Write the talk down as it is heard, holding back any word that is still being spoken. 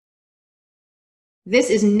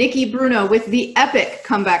This is Nikki Bruno with the Epic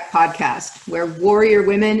Comeback Podcast, where warrior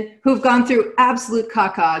women who've gone through absolute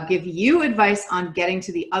caca give you advice on getting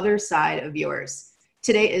to the other side of yours.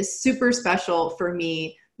 Today is super special for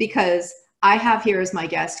me because I have here as my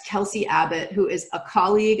guest Kelsey Abbott, who is a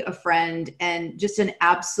colleague, a friend, and just an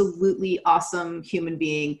absolutely awesome human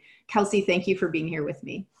being. Kelsey, thank you for being here with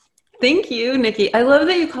me. Thank you, Nikki. I love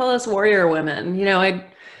that you call us warrior women. You know,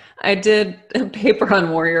 I did a paper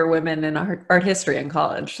on warrior women in art history in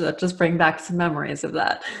college. So that just brings back some memories of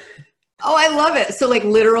that. Oh, I love it. So like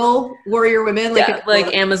literal warrior women?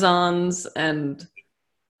 Like Amazons, and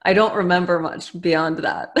I don't remember much beyond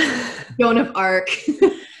that. Joan of Arc.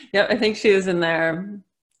 Yep, I think she was in there.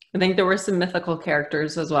 I think there were some mythical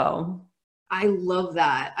characters as well. I love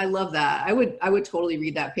that. I love that. I would totally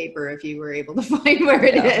read that paper if you were able to find where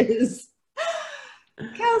it is.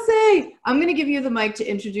 Kelsey, I'm going to give you the mic to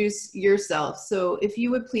introduce yourself. So if you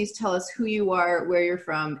would please tell us who you are, where you're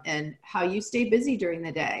from, and how you stay busy during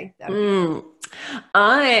the day.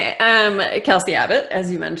 I am Kelsey Abbott,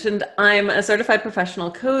 as you mentioned. I'm a certified professional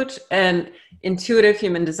coach and intuitive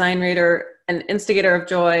human design reader, an instigator of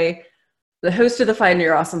joy, the host of the Find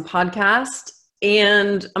Your Awesome podcast,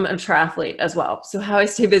 and I'm a triathlete as well. So how I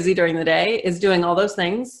stay busy during the day is doing all those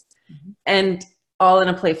things and all in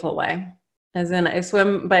a playful way. As in I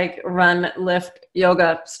swim, bike, run, lift,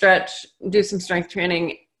 yoga, stretch, do some strength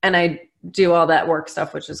training, and I do all that work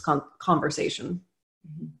stuff, which is conversation.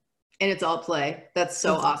 And it's all play. That's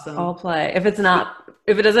so awesome. All play. If it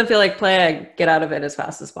doesn't feel like play, I get out of it as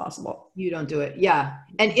fast as possible. You don't do it. Yeah.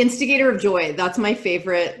 And instigator of joy. That's my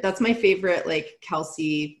favorite like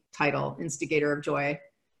Kelsey title, instigator of joy.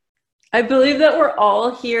 I believe that we're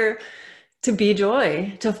all here to be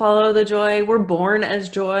joy, to follow the joy. We're born as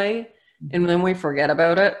joy. And then we forget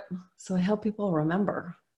about it. So I help people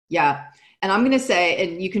remember. Yeah. And I'm going to say,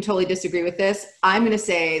 and you can totally disagree with this, I'm going to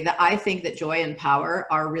say that I think that joy and power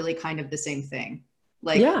are really kind of the same thing.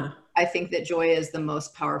 I think that joy is the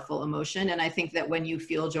most powerful emotion. And I think that when you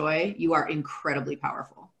feel joy, you are incredibly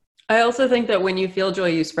powerful. I also think that when you feel joy,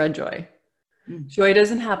 you spread joy. Joy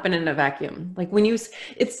doesn't happen in a vacuum.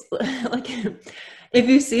 It's like, if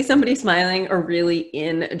you see somebody smiling or really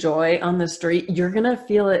in joy on the street, you're going to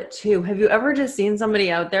feel it too. Have you ever just seen somebody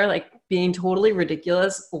out there like being totally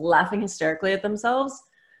ridiculous, laughing hysterically at themselves?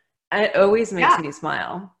 It always makes me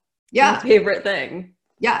smile. Yeah. It's my favorite thing.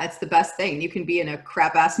 Yeah. It's the best thing. You can be in a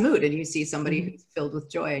crap ass mood and you see somebody who's filled with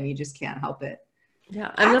joy and you just can't help it.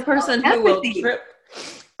 Yeah. I'm the person who will trip.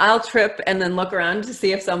 I'll trip and then look around to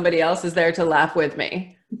see if somebody else is there to laugh with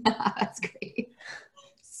me. That's great.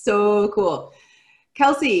 So cool.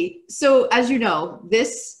 Kelsey, so as you know,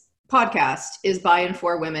 this podcast is by and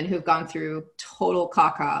for women who've gone through total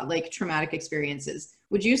caca, like traumatic experiences.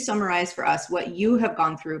 Would you summarize for us what you have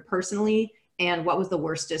gone through personally and what was the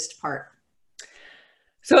worstest part?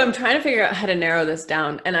 So I'm trying to figure out how to narrow this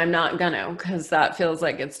down, and I'm not gonna, because that feels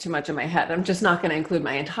like it's too much in my head. I'm just not gonna include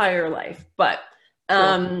my entire life. But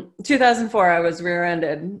 2004, I was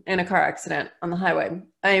rear-ended in a car accident on the highway.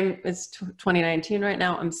 It's 2019 right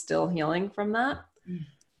now. I'm still healing from that.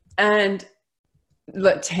 And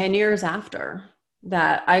 10 years after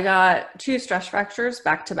that, I got 2 stress fractures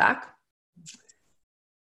back to back.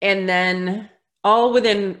 And then all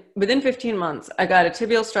within 15 months, I got a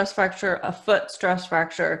tibial stress fracture, a foot stress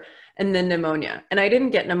fracture, and then pneumonia. And I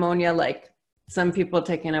didn't get pneumonia like some people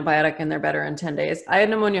take antibiotic and they're better in 10 days. I had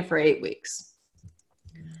pneumonia for 8 weeks.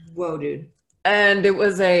 Whoa, dude. And it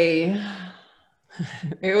was a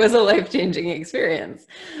life-changing experience.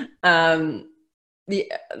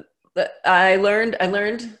 I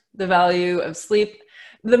learned the value of sleep.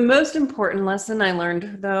 The most important lesson I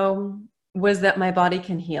learned, though, was that my body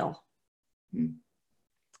can heal.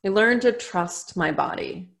 I learned to trust my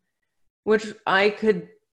body, which I could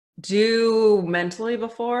do mentally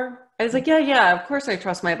before. I was like, yeah, of course I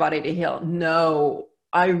trust my body to heal. No,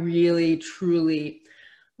 I really, truly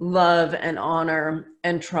love and honor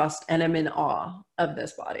and trust and am in awe of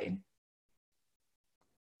this body.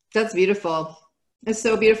 That's beautiful. It's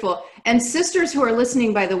so beautiful. And sisters who are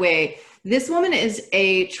listening, by the way, this woman is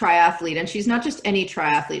a triathlete, and she's not just any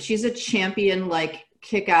triathlete. She's a champion, like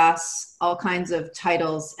kick-ass, all kinds of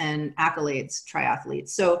titles and accolades triathlete.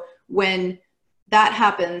 So when that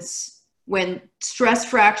happens, when stress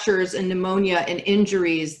fractures and pneumonia and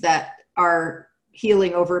injuries that are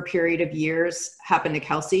healing over a period of years happen to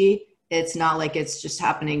Kelsey, it's not like it's just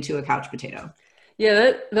happening to a couch potato.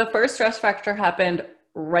 Yeah, the first stress fracture happened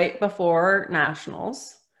right before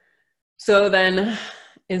nationals. So then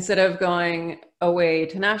instead of going away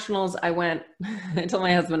to nationals, I told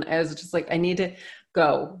my husband, I was just like, I need to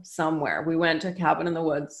go somewhere. We went to a cabin in the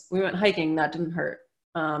woods. We went hiking. That didn't hurt.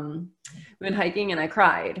 We went hiking and I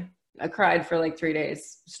cried. I cried for like 3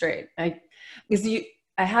 days straight. I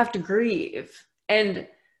have to grieve. And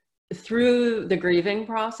through the grieving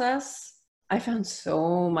process, I found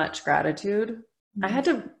so much gratitude. I had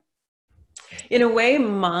to, in a way,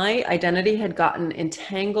 my identity had gotten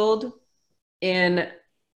entangled in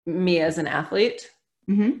me as an athlete.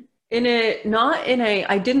 I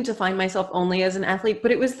didn't define myself only as an athlete,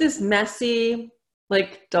 but it was this messy,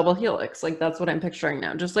 like double helix. Like that's what I'm picturing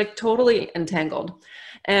now, just like totally entangled.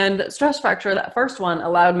 And stress fracture, that first one,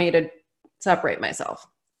 allowed me to separate myself.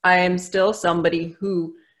 I am still somebody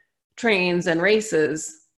who trains and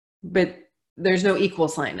races, but there's no equal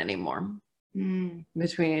sign anymore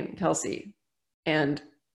between Kelsey and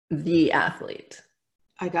the athlete.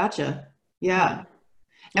 I gotcha. Yeah.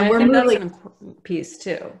 And we're moving. That's an important piece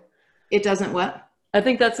too. It doesn't what? I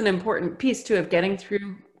think that's an important piece too of getting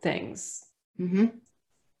through things.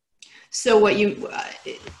 So what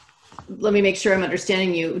let me make sure I'm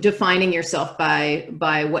understanding you, defining yourself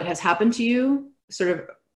by what has happened to you, sort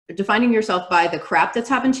of defining yourself by the crap that's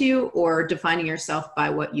happened to you, or defining yourself by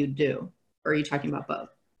what you do? Or are you talking about both?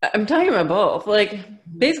 I'm talking about both. Like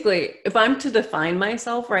basically, if I'm to define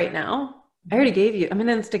myself right now, I already gave you, I'm an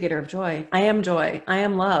instigator of joy. I am joy. I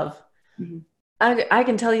am love. I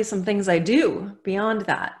can tell you some things I do beyond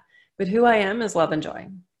that, but who I am is love and joy.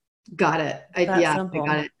 Got it. I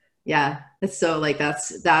got it. Yeah. It's so like,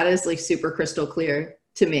 that is like super crystal clear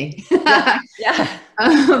to me. Yeah.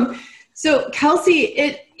 So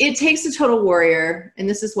Kelsey, it takes a total warrior, and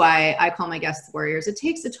this is why I call my guests warriors. It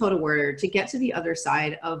takes a total warrior to get to the other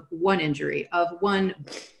side of one injury, of one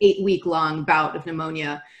 8-week-long bout of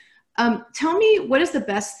pneumonia. Tell me, what is the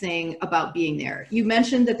best thing about being there? You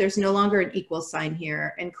mentioned that there's no longer an equal sign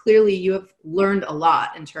here, and clearly you have learned a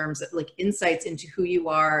lot in terms of like insights into who you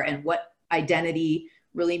are and what identity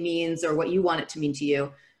really means, or what you want it to mean to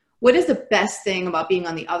you. What is the best thing about being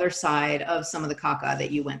on the other side of some of the caca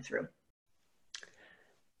that you went through?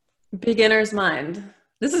 Beginner's mind.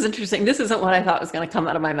 This is interesting. This isn't what I thought was going to come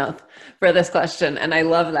out of my mouth for this question, and I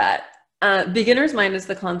love that. Beginner's mind is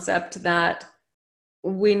the concept that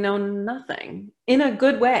we know nothing in a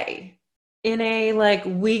good way, in a like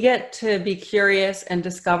we get to be curious and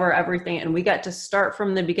discover everything, and we get to start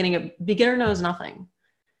from the beginning. Of beginner knows nothing.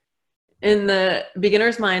 In the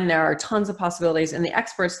beginner's mind, there are tons of possibilities. In the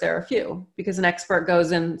experts, there are a few, because an expert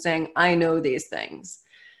goes in saying, I know these things.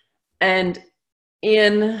 And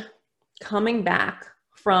in coming back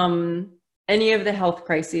from any of the health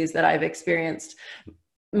crises that I've experienced,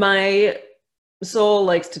 my soul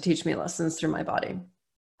likes to teach me lessons through my body.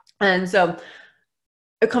 And so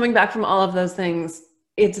coming back from all of those things,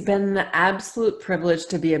 it's been the absolute privilege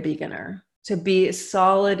to be a beginner, to be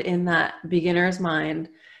solid in that beginner's mind,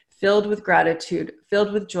 filled with gratitude,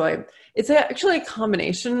 filled with joy. It's actually a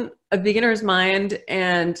combination of beginner's mind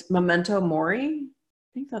and memento mori.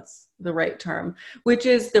 I think that's the right term, which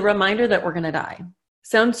is the reminder that we're going to die.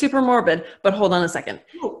 Sounds super morbid, but hold on a second.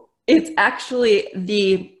 It's actually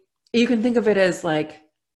you can think of it as like,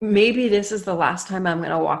 maybe this is the last time I'm going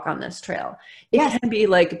to walk on this trail. It can be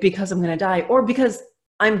like because I'm going to die, or because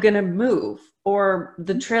I'm going to move, or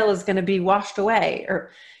the trail is going to be washed away,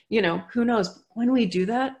 or, who knows? When we do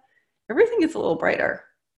that, everything gets a little brighter.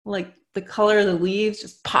 Like the color of the leaves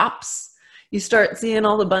just pops. You start seeing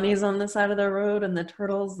all the bunnies on the side of the road and the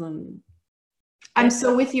turtles. And I'm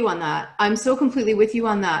so with you on that. I'm so completely with you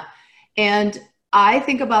on that. And I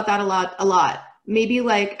think about that a lot. Maybe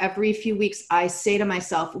like every few weeks, I say to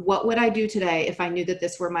myself, what would I do today if I knew that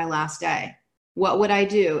this were my last day? What would I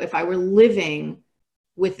do if I were living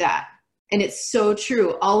with that? And it's so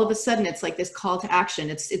true. All of a sudden, it's like this call to action.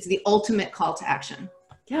 It's the ultimate call to action.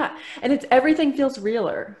 Yeah. And everything feels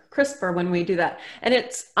realer, crisper when we do that. And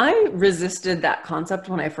I resisted that concept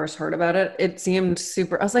when I first heard about it. It seemed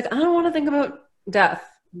super, I was like, I don't want to think about death.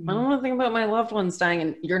 I don't want to think about my loved ones dying.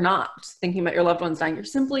 And you're not thinking about your loved ones dying. You're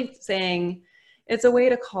simply saying it's a way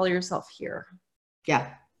to call yourself here.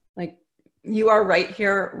 Yeah. Like you are right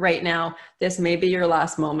here, right now. This may be your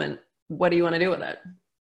last moment. What do you want to do with it?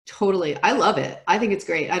 Totally. I love it. I think it's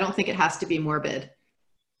great. I don't think it has to be morbid.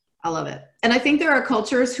 I love it. And I think there are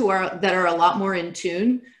cultures that are a lot more in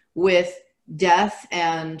tune with death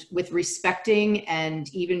and with respecting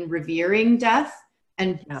and even revering death,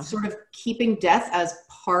 and sort of keeping death as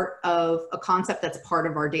part of a concept that's part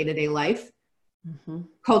of our day-to-day life.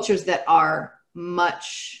 Cultures that are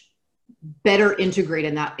much better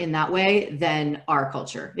integrated in that way than our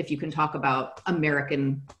culture, if you can talk about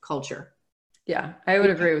American culture. Yeah, I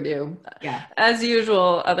would agree with you. Yeah. As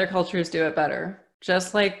usual, other cultures do it better.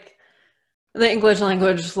 Just like The English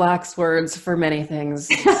language lacks words for many things.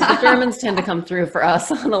 So the Germans tend to come through for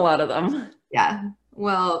us on a lot of them. Yeah.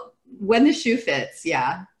 Well, when the shoe fits.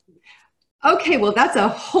 Yeah. Okay. Well, that's a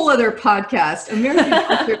whole other podcast. American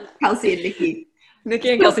culture, Kelsey and Nikki.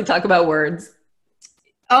 Nikki and Kelsey talk about words.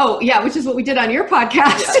 Oh, yeah, which is what we did on your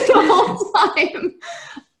podcast the whole time.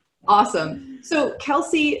 Awesome. So,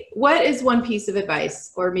 Kelsey, what is one piece of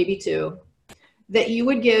advice, or maybe two, that you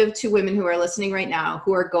would give to women who are listening right now,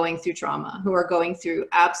 who are going through trauma, who are going through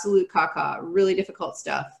absolute caca, really difficult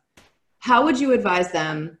stuff? How would you advise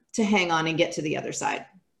them to hang on and get to the other side?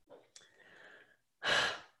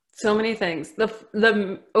 So many things.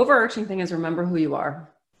 The overarching thing is remember who you are.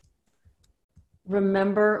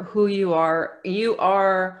 Remember who you are. You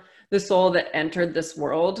are the soul that entered this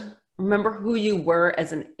world. Remember who you were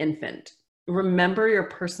as an infant. Remember your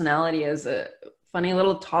personality as a funny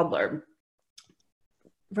little toddler.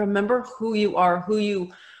 Remember who you are, who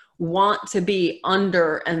you want to be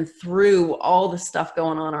under and through all the stuff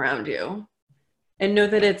going on around you. And know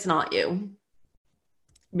that it's not you.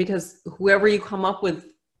 Because whoever you come up with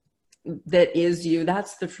that is you,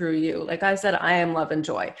 that's the true you. Like I said, I am love and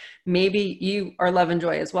joy. Maybe you are love and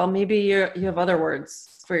joy as well. Maybe you have other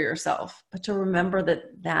words for yourself, but to remember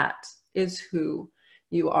that that is who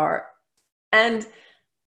you are. And,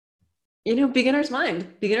 beginner's mind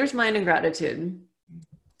and gratitude,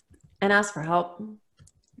 and ask for help.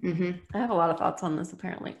 I have a lot of thoughts on this,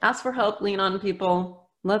 apparently. Ask for help, lean on people,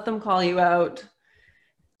 let them call you out.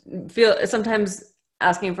 Sometimes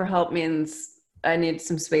asking for help means I need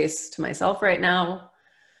some space to myself right now.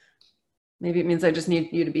 Maybe it means I just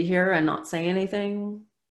need you to be here and not say anything.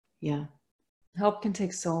 Yeah. Help can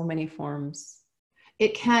take so many forms.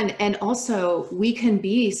 It can. And also we can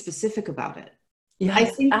be specific about it. Yeah. I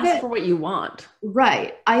think ask for what you want.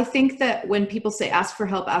 Right. I think that when people say ask for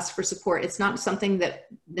help, ask for support, it's not something that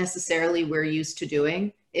necessarily we're used to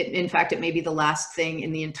doing. In fact, it may be the last thing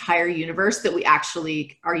in the entire universe that we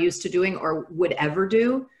actually are used to doing or would ever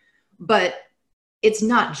do. But it's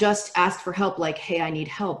not just ask for help like, hey, I need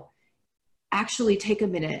help. Actually take a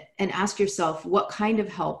minute and ask yourself, what kind of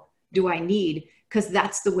help do I need? Because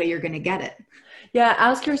that's the way you're going to get it. Yeah.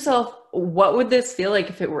 Ask yourself, what would this feel like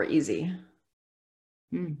if it were easy?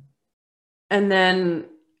 And then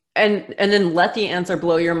let the answer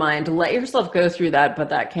blow your mind. Let yourself go through that, but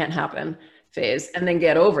that can't happen phase, and then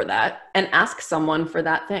get over that and ask someone for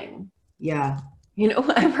that thing. Yeah.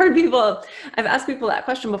 I've asked people that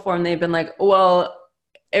question before, and they've been like, well,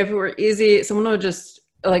 if it were easy, someone would just,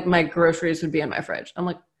 like, my groceries would be in my fridge. I'm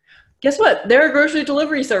like, guess what? There are grocery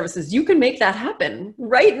delivery services. You can make that happen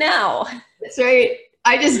right now. That's right.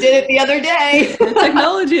 I just did it the other day.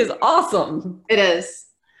 Technology is awesome. It is.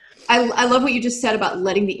 I love what you just said about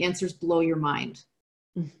letting the answers blow your mind.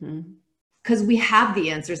 Because we have the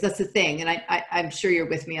answers. That's the thing. And I'm sure you're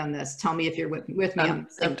with me on this. Tell me if you're with me.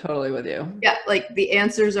 I'm totally with you. Yeah. Like the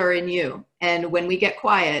answers are in you. And when we get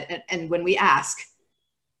quiet and when we ask,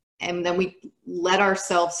 and then we let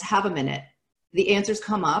ourselves have a minute, the answers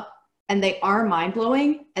come up and they are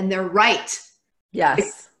mind-blowing and they're right.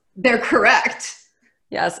 Yes. They're correct.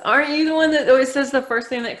 Yes. Aren't you the one that always says the first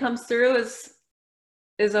thing that comes through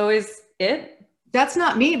is always it? That's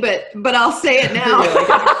not me, but I'll say it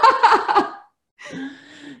now.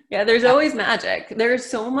 Yeah, there's always magic. There's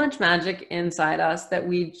so much magic inside us that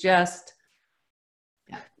we just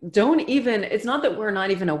don't even, it's not that we're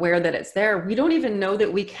not even aware that it's there. We don't even know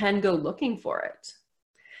that we can go looking for it.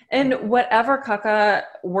 And whatever caca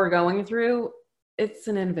we're going through, it's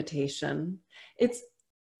an invitation. It's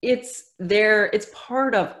there. It's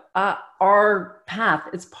part of our path.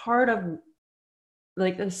 It's part of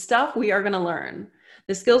like the stuff we are going to learn,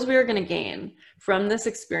 the skills we are going to gain from this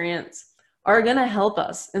experience are going to help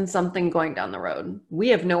us in something going down the road. We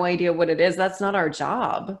have no idea what it is. That's not our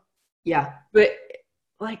job. Yeah. But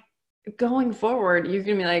like going forward, you're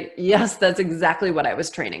going to be like, yes, that's exactly what I was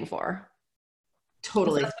training for.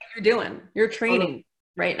 Totally. That's what you're doing. You're training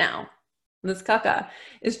right now. This caca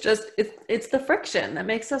is just, it's the friction that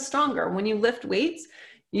makes us stronger. When you lift weights,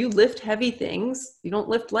 you lift heavy things. You don't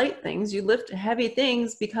lift light things. You lift heavy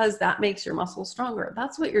things because that makes your muscles stronger.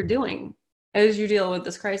 That's what you're doing as you deal with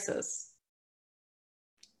this crisis.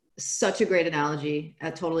 Such a great analogy.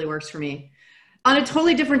 That totally works for me. On a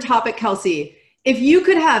totally different topic, Kelsey, if you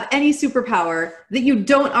could have any superpower that you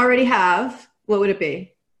don't already have, what would it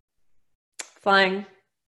be? Flying.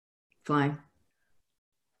 Flying.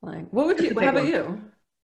 What would you, how about you?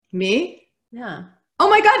 Me? Yeah. Oh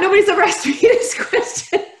my God, nobody's ever asked me this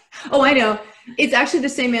question. Oh, I know. It's actually the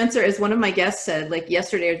same answer as one of my guests said, like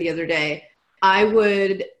yesterday or the other day. I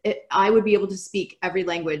would be able to speak every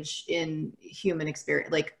language in human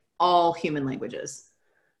experience, like all human languages.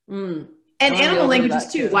 Mm. And animal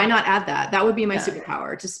languages too. Why not add that? That would be my Yeah.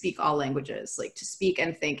 superpower, to speak all languages, like to speak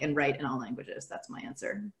and think and write in all languages. That's my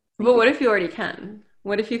answer. But what if you already can?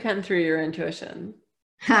 What if you can through your intuition?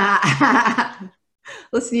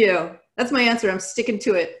 Listen to you. That's my answer. I'm sticking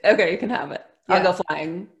to it. Okay, you can have it. Yeah. I'll go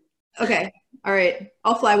flying. Okay. All right.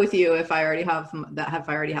 I'll fly with you if I already have that. If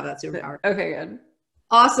I already have that superpower. Okay, good.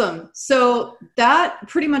 Awesome. So that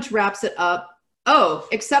pretty much wraps it up. Oh,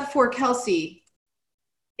 except for Kelsey.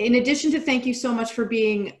 In addition to thank you so much for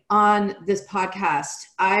being on this podcast,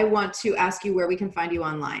 I want to ask you where we can find you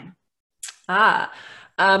online. My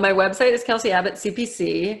website is Kelsey Abbott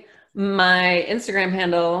CPC. My Instagram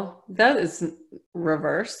handle, that is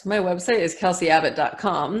reverse. My website is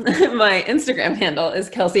kelseyabbott.com. My Instagram handle is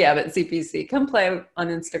Kelsey Abbott CPC. Come play on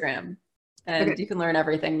Instagram and you can learn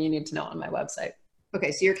everything you need to know on my website.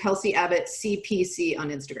 Okay, so you're Kelsey Abbott CPC on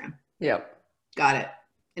Instagram. Yep. Got it.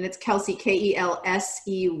 And it's Kelsey, Kelsey,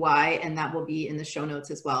 and that will be in the show notes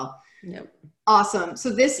as well. Yep. Awesome. So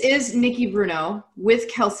this is Nikki Bruno with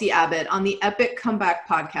Kelsey Abbott on the Epic Comeback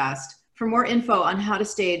Podcast. For more info on how to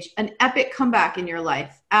stage an epic comeback in your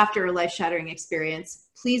life after a life-shattering experience,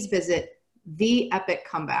 please visit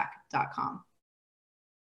theepiccomeback.com.